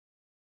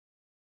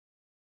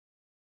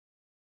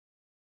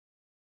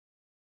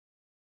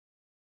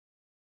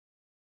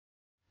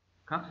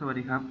ครับสวัส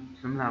ดีครับ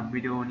สำหรับ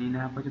วิดีโอนี้น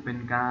ะครับก็จะเป็น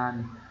การ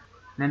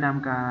แนะน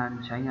ำการ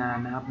ใช้งาน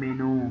นะครับเม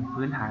นู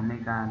พื้นฐานใน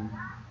การ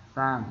ส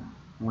ร้าง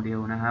โมเดล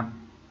นะครับ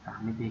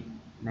3 มิติ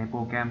ในโปร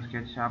แกรม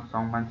SketchUp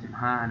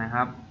 2015 นะค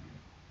รับ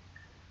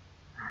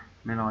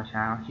ไม่รอ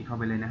ช้าคลิกเข้า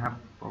ไปเลยนะครับ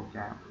โปรแกร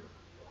ม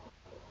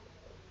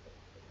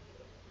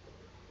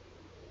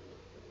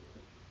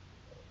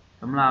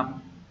สำหรับ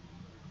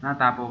หน้า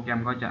ตาโปรแกรม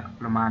ก็จะ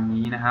ประมาณ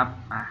นี้นะครับ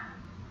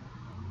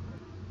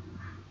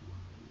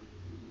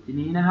ที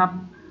นี้นะครับ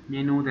เม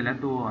นูแต่ละ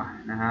ตัว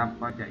นะครับ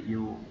ก็จะอ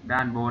ยู่ด้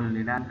านบนหรื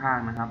อด้านข้าง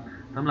นะครับ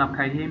สำหรับใค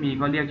รที่มี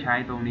ก็เรียกใช้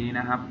ตรงนี้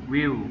นะครับ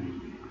View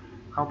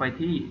เข้าไป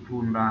ที่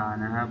Toolbar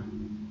นะครับ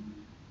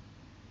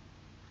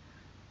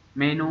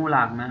เมนูห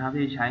ลักนะครับ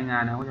ที่ใช้งา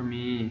นนะก็จะ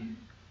มี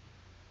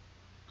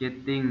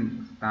Getting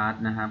Start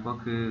นะครับก็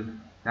คือ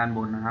ด้านบ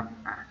นนะครับ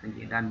สังเก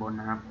ตด้านบน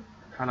นะครับ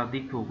ถ้าเรา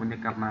ติ๊กถูกมันจะ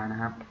กลับมานะ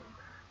ครับ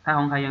ถ้าข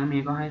องใครยังมี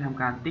ก็ให้ท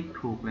ำการติ๊ก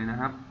ถูกเลยนะ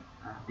ครับ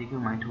ติ๊กเครื่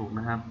องหมายถูก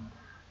นะครับ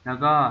แล้ว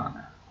ก็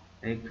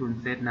Tool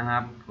Set นะครั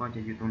บก็จ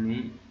ะอยู่ตรงนี้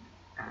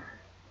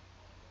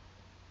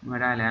เมื่อ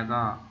ได้แล้ว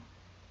ก็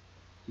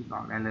คลิกอ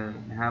อกได้เลย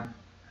นะครับ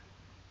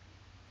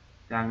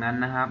จากนั้น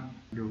นะครับ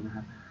ดูนะค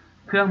รับ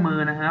เครื่องมือ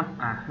นะครับ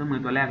เครื่องมือ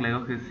ตัวแรกเลย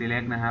ก็คือ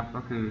Select นะครับ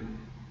ก็คือ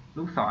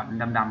ลูกศร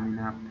ดำๆนี่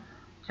นะครับ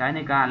ใช้ใน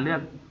การเลือ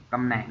กต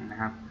ำแหน่งนะ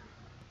ครับ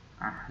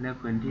เลือก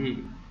พื้นที่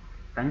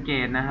สังเก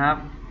ตนะครับ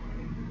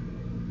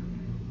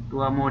ตั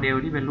วโมเดล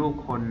ที่เป็นรูป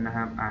คนนะค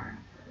รับ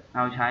เร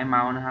าใช้เม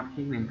าส์นะครับค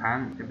ลิก1 ครั้ง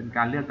จะเป็นก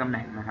ารเลือกตำแห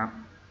น่งนะครับ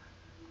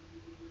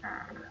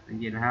สัง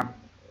เกตนะครับ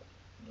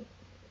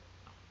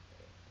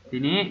ที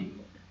นี้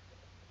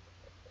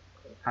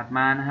ถัดม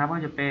านะครับก็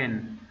จะเป็น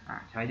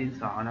ใช้ดิน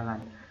สอแล้วกัน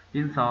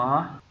ดินสอ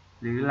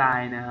หรือลา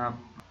ยนะครับ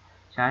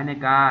ใช้ใน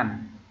การ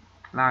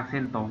ลากเ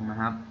ส้นตรงนะ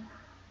ครับ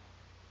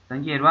สัง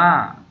เกตว่า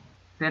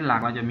เส้นหลั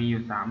กเราจะมีอ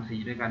ยู่3 สี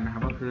ด้วยกันนะครั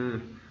บก็คือ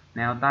แ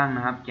นวตั้งน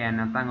ะครับแกนแ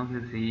นวตั้งก็คื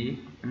อสี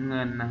น้ำเ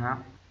งินนะครับ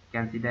แก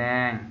นสีแด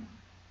ง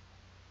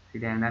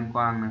ด้านก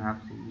ว้างนะครับ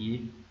สี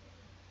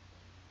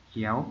เ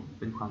ขียวเ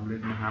ป็นความลึ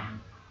กนะครับ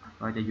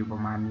ก็จะอยู่ปร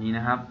ะมาณนี้น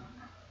ะครับ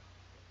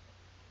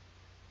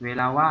เว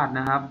ลาวาดน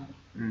ะครับ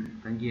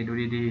สังเกตดู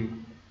ดี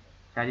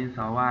ๆใช้ดินส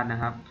อวาดนะ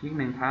ครับคลิก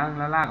1 ครั้งแ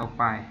ล้วลากออก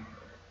ไป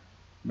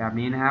แบบ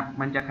นี้นะครับ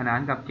มันจะขนาน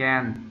กับแก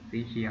นสี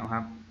เขียวค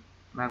รับ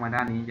ลากมาด้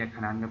านนี้จะข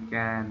นานกับแก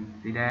น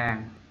สีแดง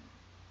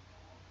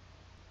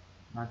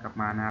ลากกลับ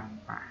มานะครับ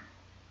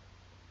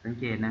สัง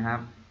เกตนะครับ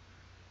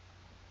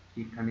ค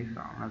ลิกครั้งที่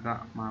2แล้วก็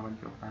มาบรร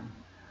จบกัน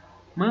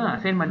เมื่อ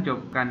เส้นบรรจบ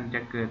กันจ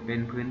ะเกิดเป็น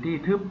พื้นที่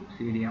ทึบ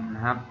สี่เหลี่ยมน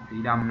ะครับสี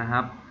ดำนะค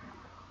รับ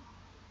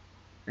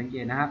สังเก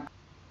ตนะครับ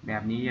แบ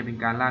บนี้จะเป็น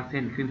การลากเ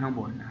ส้นขึ้นข้าง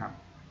บนนะครับ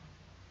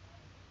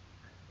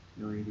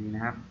ดูดีๆน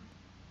ะครับ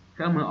เค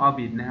รื่องมือ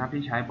Orbit นะครับ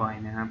ที่ใช้บ่อย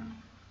นะครับ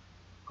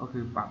ก็คื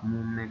อปรับมุ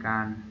มในกา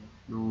ร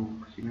ดู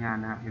ชิ้นงาน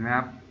นะครับเห็นไหมค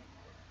รับ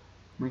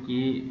เมื่อ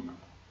กี้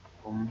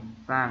ผม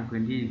สร้างพื้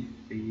นที่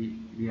สี่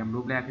เหลี่ยมรู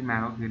ปแรกขึ้นมา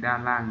ก็คือด้าน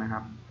ล่างนะค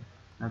รับ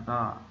แล้วก็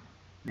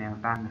แนว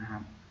ตั้งนะครั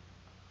บ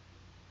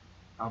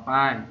ต่อไป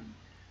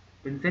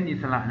เป็นเส้นอิ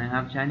สระนะค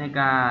รับใช้ใน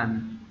การ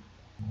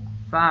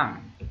สร้าง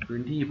พื้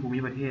นที่ภูมิ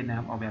ประเทศนะค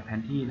รับออกแบบแผ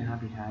นที่นะครับ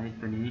ที่ใช้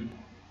ตัวนี้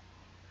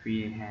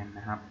Freehand น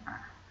ะครับ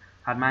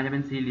ถัดมาจะเป็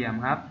นสี่เหลี่ยม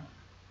ครับ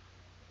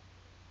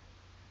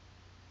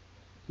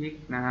คลิก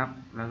นะครับ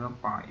แล้วก็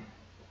ปล่อย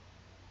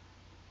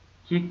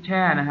คลิกแ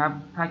ช่นะครับ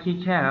ถ้าคลิก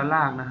แช่แล้วล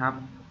ากนะครับ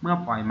เมื่อ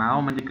ปล่อยเมาส์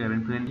มันจะเกิดเป็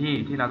นพื้นที่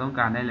ที่เราต้อง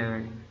การได้เลย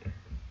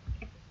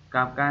ก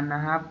ลับกันน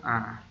ะครับ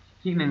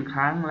คลิก1 ค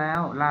รั้งแล้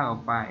วลากออ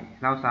กไป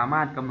เราสาม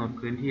ารถกำหนด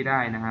พื้นที่ได้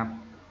นะครับ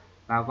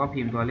เราก็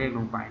พิมพ์ตัวเลขล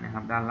งไปนะค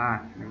รับด้านล่าง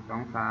1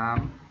 2 3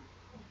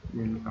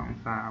 1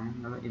 2 3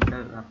แล้วก็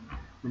Enter ครับ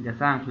มันจะ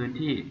สร้างพื้น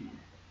ที่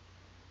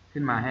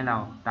ขึ้นมาให้เรา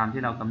ตาม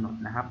ที่เรากำหนด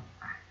นะครับ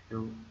ดู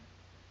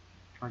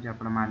ก็จะ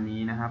ประมาณ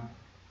นี้นะครับ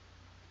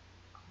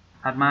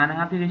ถัดมานะค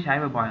รับที่ได้ใช้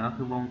บ่อยๆก็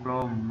คือวงกล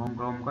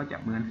มก็จะ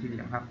เหมือนสี่เห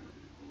ลี่ยมครับ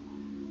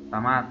สา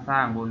มารถสร้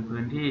างบน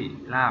พื้นที่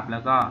ราบแล้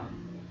วก็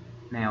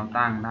แนว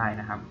ตั้งได้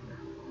นะครับ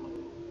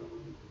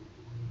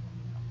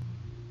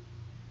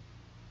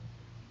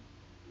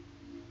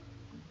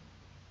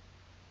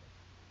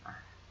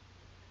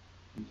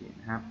โอเค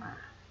นะครับ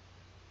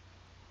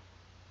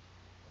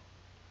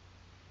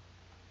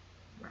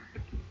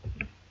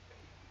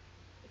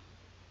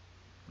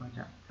ก็จ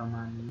ะประม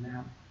าณนี้นะค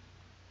รับ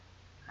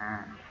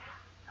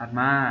ถัด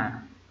มา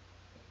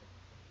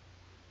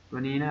ตัว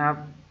นี้นะครับ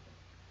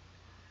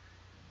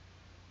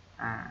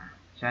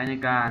ใช้ใน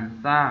การ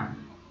สร้าง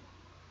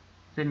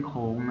เส้นโ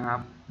ค้งนะครั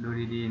บดู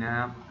ดีๆนะค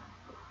รับ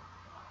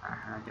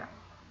เราจะ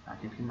ตัด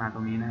ขึ้นมาต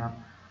รงนี้นะครับ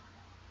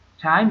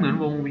ใช้เหมือน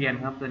วงเวียน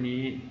ครับตัว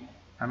นี้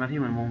ทำหน้าที่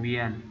เหมือนวงเวี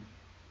ยน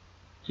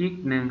คลิก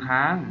1 ค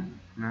รั้ง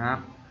นะครับ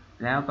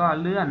แล้วก็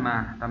เลื่อนมา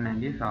ตำแหน่ง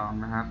ที่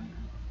2นะครับ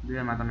เลื่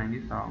อนมาตำแหน่ง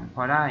ที่2พ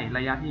อได้ร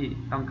ะยะที่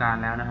ต้องการ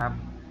แล้วนะครับ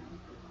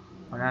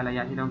พอได้ระย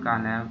ะที่ต้องการ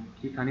แล้ว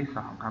คลิกครั้งที่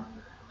2ครับ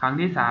ครั้ง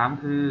ที่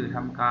3คือท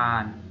ำกา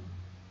ร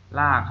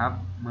ลากครับ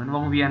เหมือนว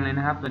งเวียนเลย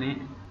นะครับตัวนี้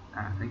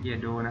สังเกต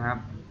ดูนะครับ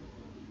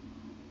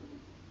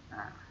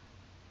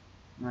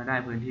เมื่อได้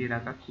พื้นที่แล้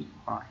วก็คลิก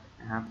ปล่อย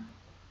นะครับ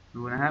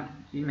ดูนะครับ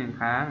คลิก1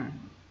 ครั้ง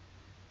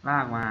ล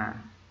ากมา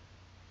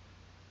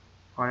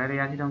พอได้ระ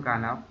ยะที่ต้องการ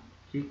แล้ว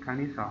ค คลิกครั้ง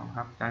ที่2ค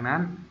รับจากนั้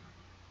น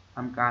ท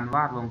ำการว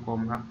าดวงกล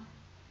มครับ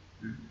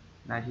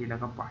ได้ที่แล้ว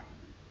ก็ปล่อย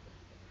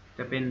จ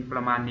ะเป็นปร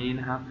ะมาณนี้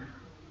นะครับ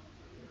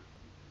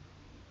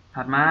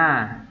ถัดมา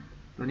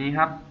ตัวนี้ค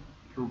รับ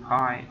รูปพ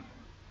อยต์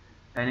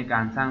ใช้ในกา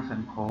รสร้างส่ว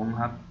นโค้ง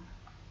ครับ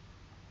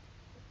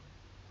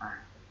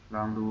ล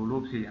องดูรู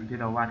ปสี่เหลี่ยมที่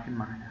เราวาดขึ้น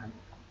มานะครับ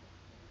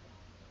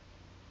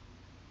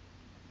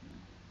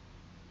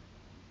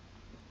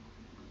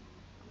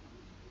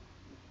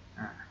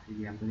สี่เห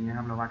ลี่ยมตัวนี้นะค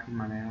รับเราวาดขึ้น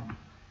มาแล้ว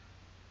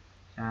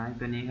ใช้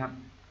ตัวนี้ครับ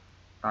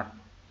ตัด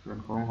ส่วน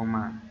โค้งของ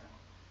มัน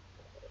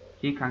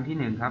คลิกครั้งที่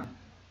1ครับ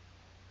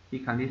คลิ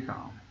กครั้งที่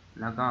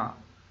2แล้วก็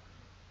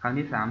ครั้ง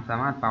ที่3สา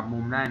มารถปรับมุ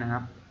มได้นะค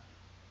รับ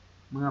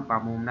เมื่อปรั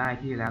บมุมได้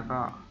ที่แล้วก็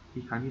คลิ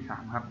กครั้งที่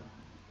3ครับ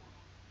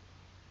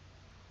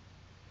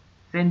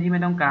เส้นที่ไ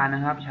ม่ต้องการน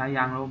ะครับใช้ย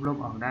างลบ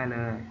ออกได้เล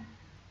ย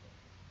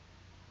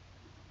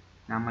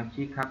นำมาค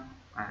ลิกครับ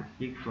ค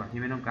ลิกส่วนที่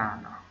ไม่ต้องการ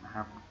ออกนะค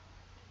รับ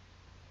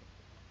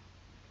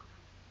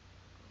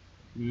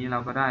นี้เรา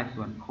ก็ได้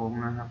ส่วนโค้ง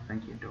นะครับสัง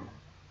เกตดู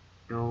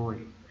โดย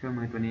เครื่อง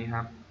มือตัวนี้ค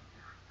รับ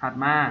ถัด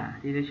มา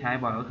ที่ได้ใช้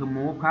บ่อยก็คือ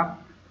move ครับ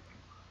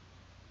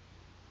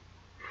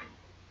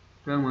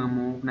เครื่องมือ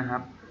move นะครั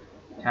บ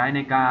ใช้ใน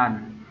การ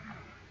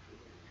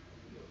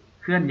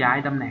เคลื่อนย้าย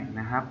ตำแหน่ง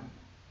นะครับ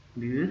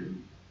หรือ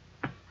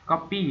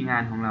copy งา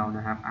นของเราน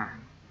ะครับ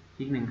ค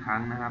ลิก1ครั้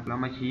งนะครับแล้ว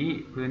มาชี้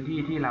พื้นที่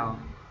ที่เรา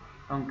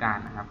ต้องการ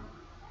นะครับ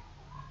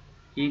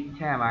คลิกแ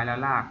ช่ไว้แล้ว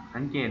ลาก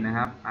สังเกตนะค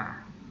รับ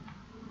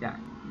จะ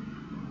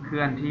เค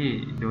ลื่อนที่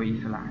โดยอิ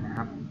สระนะค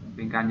รับเ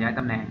ป็นการย้ายต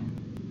ำแหน่ง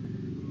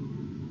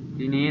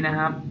ทีนี้นะค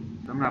รับ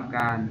สำหรับก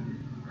าร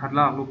คัดล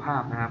อกรูปภา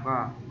พนะครับก็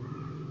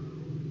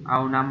เอา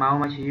นำเมาส์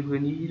มาชี้พื้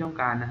นที่ที่ต้อง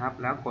การนะครับ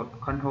แล้วกด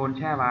Ctrl แ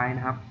ช่ไว้น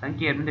ะครับสัง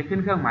เกตมันจะขึ้น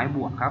เครื่องหมายบ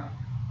วกครับ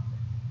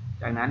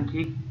จากนั้นค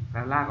ลิกแ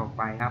ล้วลากออก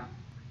ไปครับ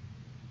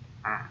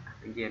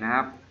สังเกตนะค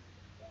รับ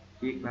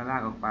คลิกแล้วลา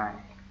กออกไป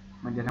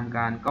มันจะทำก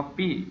าร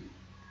Copy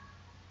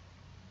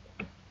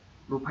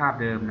รูปภาพ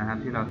เดิมนะครับ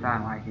ที่เราสร้าง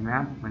ไว้เห็นไหมค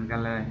รับเหมือนกัน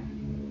เลย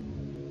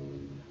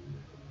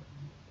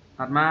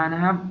ถัดมาน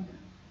ะครับ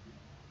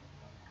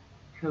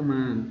เครื่องมื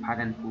อ Part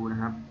and Pull นะ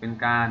ครับเป็น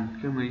การเค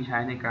รื่องมือที่ใช้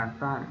ในการ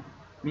สร้าง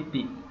มิ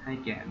ติให้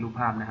แก่รูป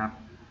ภาพนะครับ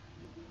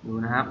ดู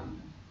นะครับ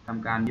ท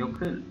ำการยก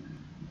ขึ้น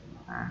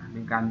เป็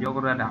นการยก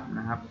ระดับน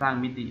ะครับสร้าง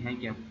มิติให้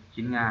แก่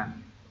ชิ้นงาน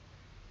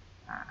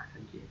สั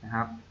งเกตนะค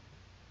รับ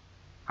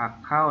ผลัก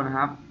เข้านะค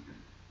รับ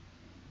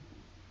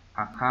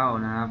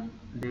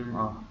ดึงอ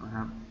อกนะค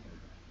รับ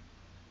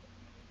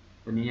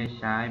ตัวนี้จะ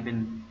ใช้เป็น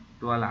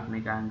ตัวหลักใน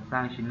การสร้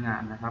างชิ้นงา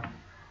นนะครับ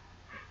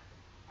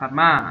ถัด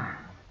มา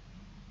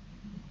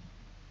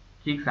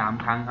คลิก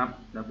3ครั้งครับ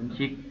เราเป็นค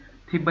ลิก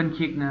ทริปเปิลค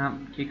ลิกนะครับ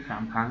คลิก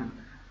3ครั้ง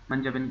มัน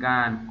จะเป็นกา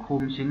รคุ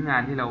มชิ้นงา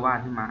นที่เราวาด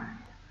ขึ้นมา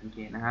สังเก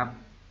ตนะครับ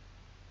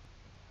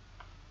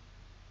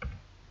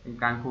เป็น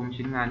การคุม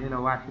ชิ้นงานที่เรา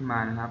วาดขึ้นมา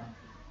นะครับ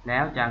แล้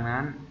วจาก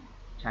นั้น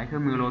ใช้เครื่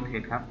องมือโรเท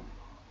ตครับ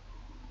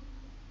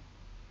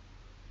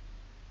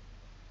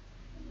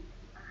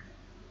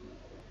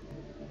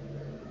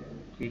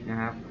คลิกนะ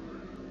ครับ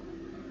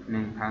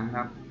1ครั้งค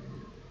รับ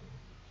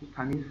คลิกค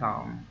รั้งที่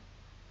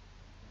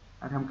2แ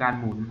ล้วทำการ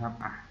หมุนครับ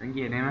สังเก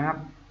ตได้ไหมครับ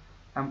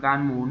ทำการ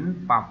หมุน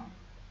ปรับ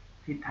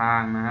ทิศทา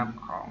งนะครับ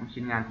ของ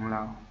ชิ้นงานของเร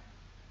า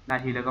ได้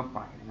ทีแล้วก็ป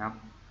ล่อยนะครับ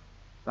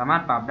สามาร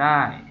ถปรับได้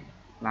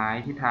หลาย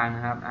ทิศทางน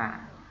ะครับ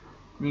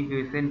นี่คื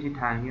อเส้นทิศ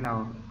ทางที่เรา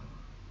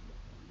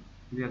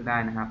เลือกได้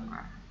นะครับ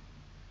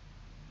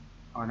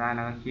พอได้แ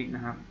ล้วก็คลิกน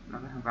ะครับแล้ว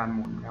ก็ทำการห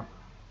มุนครับ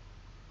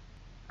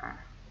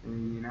ตรง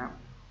นี้นะครับ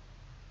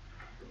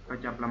ก็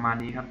จะประมาณ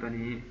นี้ครับตัว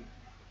นี้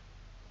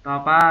ต่อ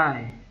ไป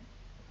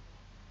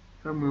เ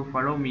ครื่องมือ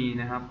follow me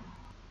นะครับ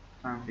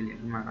สร้างสี่เหลี่ยม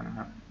ขึ้นมาก่อนนะ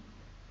ครับ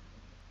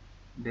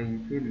ดึง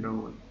ขึ้นโด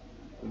ย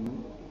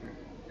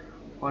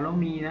follow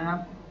me นะครับ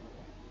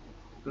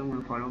เครื่องมื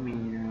อ follow me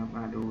นะครับม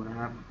าดูนะ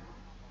ครับ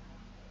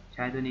ใ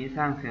ช้ตัวนี้ส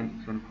ร้าง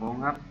ส่วนโค้ง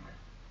ครับ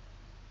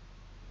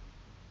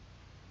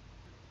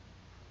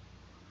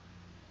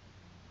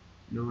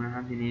ดูนะค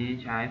รับทีนี้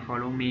ใช้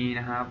follow me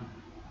นะครับ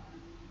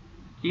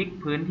คลิก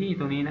พื้นที่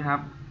ตรงนี้นะครับ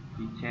ค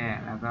ลิกแช่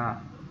แล้วก็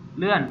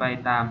เลื่อนไป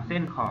ตามเส้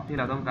นขอบที่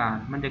เราต้องการ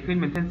มันจะขึ้น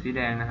เป็นเส้นสีแ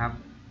ดงนะครับ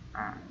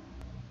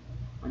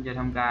มันจะ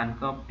ทำการ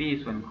copy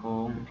ส่วนโค้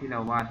งที่เรา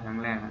วาดครั้ง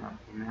แรกนะครับ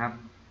เห็นไหมครับ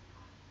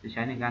จะใ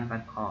ช้ในการตั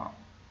ดขอบ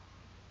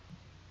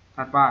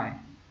ถัดไป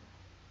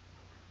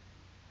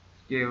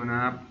scale นะ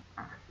ครับ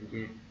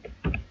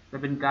จะ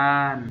เป็นกา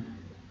ร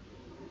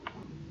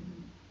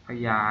ข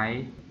ยาย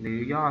หรือ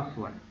ย่อ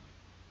ส่วน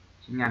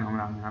ชิ้นงานของ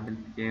เรานะครับเป็น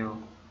scale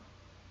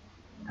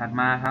ถัด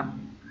มาครับ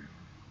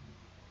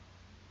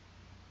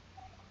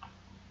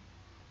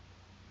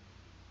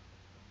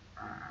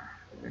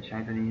จะใช้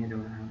ตัวนี้ให้ดู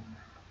นะครับ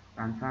ก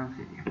ารสร้าง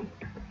สี่เหลี่ยม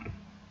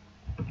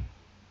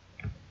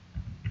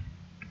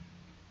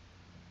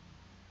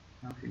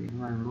ขึ้น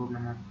มาเป็นรูปน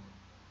ะครับ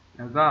แ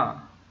ล้วก็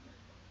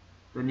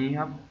ตัวนี้ค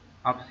รับ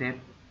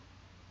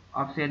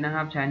offset นะค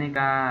รับใช้ใน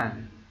การ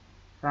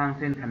สร้างเ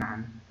ส้นขนาน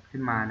ขึ้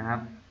นมานะครั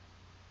บ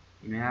เ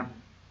ห็นไหมครับ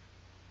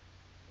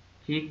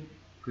คลิก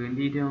พื้น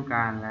ที่ที่ต้องก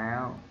ารแล้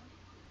ว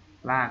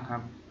ลากครั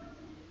บ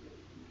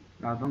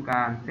เราต้องก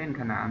ารเส้น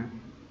ขนาน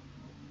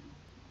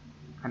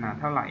ขนาด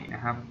เท่าไหร่น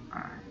ะครับ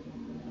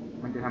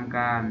มันจะทำก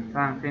ารส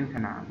ร้างเส้นข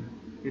นาน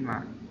ขึ้นมา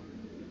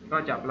ก็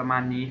จะประมา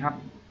ณนี้ครับ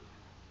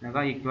แล้วก็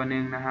อีกตัวห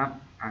นึ่งนะครับ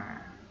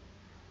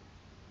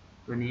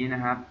ตัวนี้นะ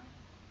ครับ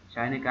ใ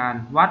ช้ในการ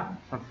วัด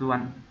สัดส่วน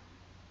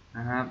น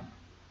ะครับ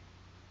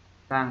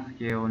สร้างสเ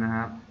กลนะค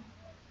รับ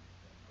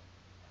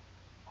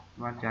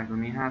วัดจากตรง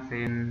นี้5 เซ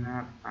นนะค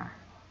รับ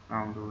ล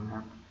องดูนะค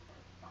รับ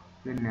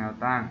ขึ้นแนว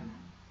ตั้ง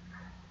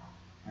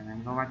จากนั้น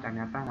ก็วัดจากแน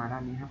วตั้งมาด้า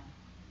นนี้ครับ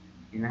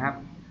เห็นนะครับ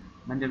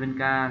มันจะเป็น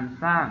การ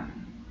สร้าง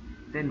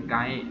เส้นไก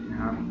ด์นะ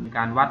ครับก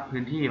ารวัด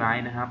พื้นที่ไว้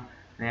นะครับ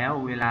แล้ว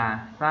เวลา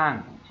สร้าง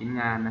ชิ้น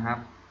งานนะครับ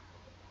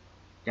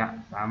จะ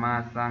สามาร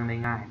ถสร้างได้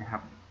ง่ายนะครั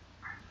บ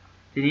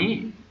ทีนี้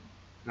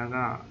แล้ว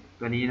ก็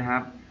ตัวนี้นะครั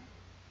บ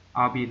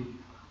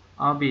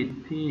Orbit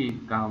ที่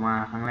กล่าวมา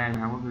ครั้งแรกน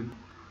ะครับก็คือ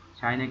ใ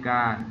ช้ในก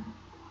าร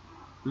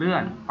เลื่อ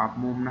นปรับ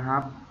มุมนะครั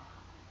บ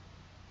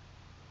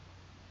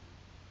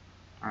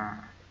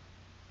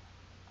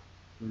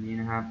ตัวนี้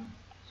นะครับ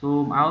ซู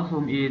มเอาท์ซู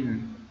มอิน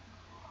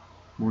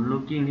หมุนลู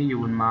กกิ้งที่อยู่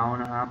บนเมาส์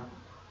นะครับ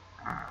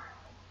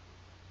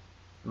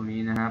ตรงนี้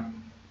นะครับ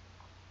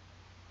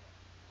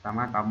สาม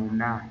ารถปรับมุม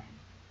ได้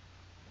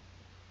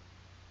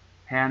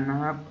แพนนะ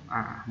ครับ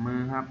มือ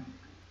ครับ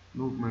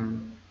รูปมือ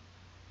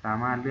สา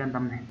มารถเลื่อนต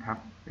ำแหน่งครับ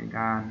เป็นก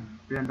าร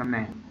เลื่อนตำแห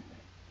น่ง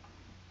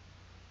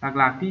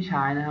หลักๆที่ใ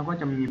ช้นะครับก็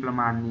จะมีประ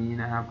มาณนี้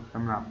นะครับส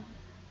ำหรับ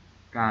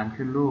การ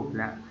ขึ้นรูป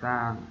และสร้า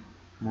ง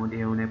โมเด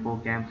ลในโปร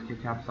แกรม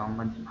SketchUp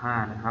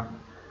 2015 นะครับ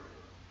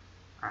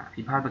ผิ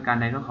ดพลาดประการ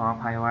ใดก็ขออ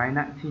ภัยไว้ณ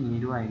ที่นี้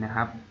ด้วยนะค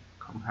รับ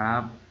ขอบคุณครั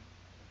บ